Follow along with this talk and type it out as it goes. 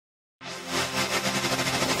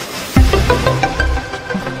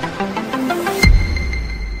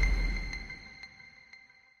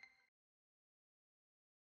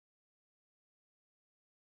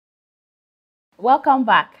Welcome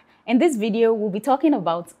back. In this video, we'll be talking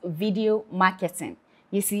about video marketing.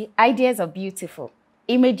 You see, ideas are beautiful,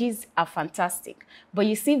 images are fantastic, but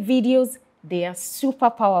you see, videos, they are super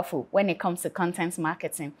powerful when it comes to content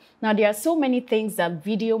marketing. Now, there are so many things that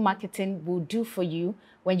video marketing will do for you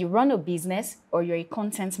when you run a business or you're a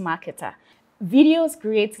content marketer. Videos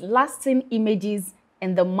create lasting images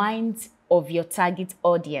in the minds of your target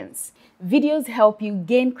audience. Videos help you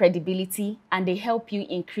gain credibility and they help you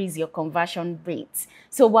increase your conversion rates.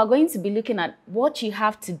 So we're going to be looking at what you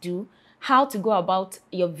have to do, how to go about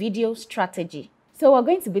your video strategy. So we're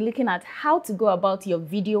going to be looking at how to go about your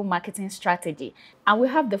video marketing strategy. And we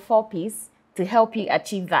have the 4 P's to help you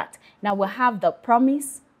achieve that. Now we have the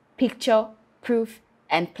promise, picture, proof,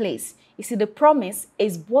 and place. You see, the promise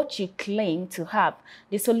is what you claim to have,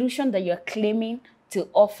 the solution that you're claiming to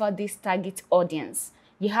offer this target audience.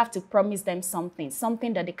 You have to promise them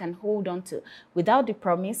something that they can hold on to. Without the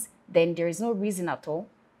promise, then there is no reason at all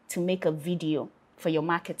to make a video for your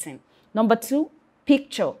marketing. Number 2,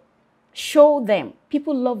 picture. Show them.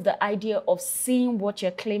 People love the idea of seeing what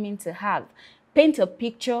you're claiming to have. Paint a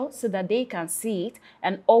picture so that they can see it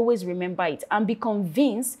and always remember it and be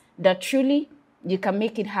convinced that truly you can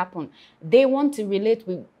make it happen. They want to relate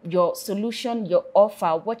with your solution, your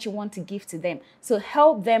offer, what you want to give to them. So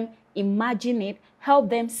help them imagine it, help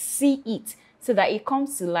them see it so that it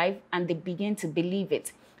comes to life and they begin to believe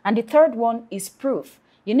it. And the third one is proof.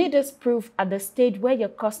 You need this proof at the stage where your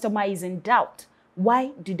customer is in doubt.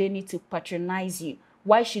 Why do they need to patronize you?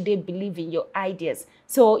 Why should they believe in your ideas?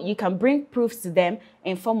 So you can bring proofs to them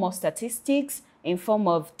in form of statistics, in form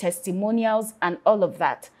of testimonials, and all of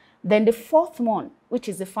that. Then the 4th one, which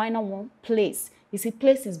is the final one, place. You see,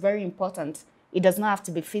 place is very important. It does not have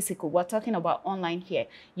to be physical. We're talking about online here.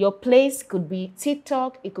 Your place could be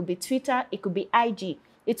TikTok, it could be Twitter, it could be IG.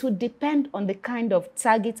 It would depend on the kind of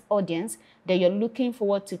target audience that you're looking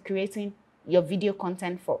forward to creating your video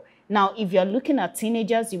content for. Now, if you're looking at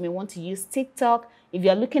teenagers, you may want to use TikTok. If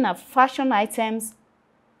you're looking at fashion items,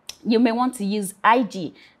 you may want to use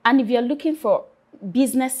IG. And if you're looking for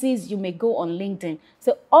businesses, you may go on LinkedIn.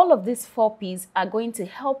 So all of these 4 P's are going to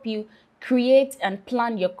help you create and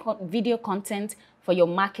plan your video content for your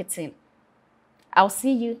marketing. I'll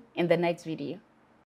see you in the next video.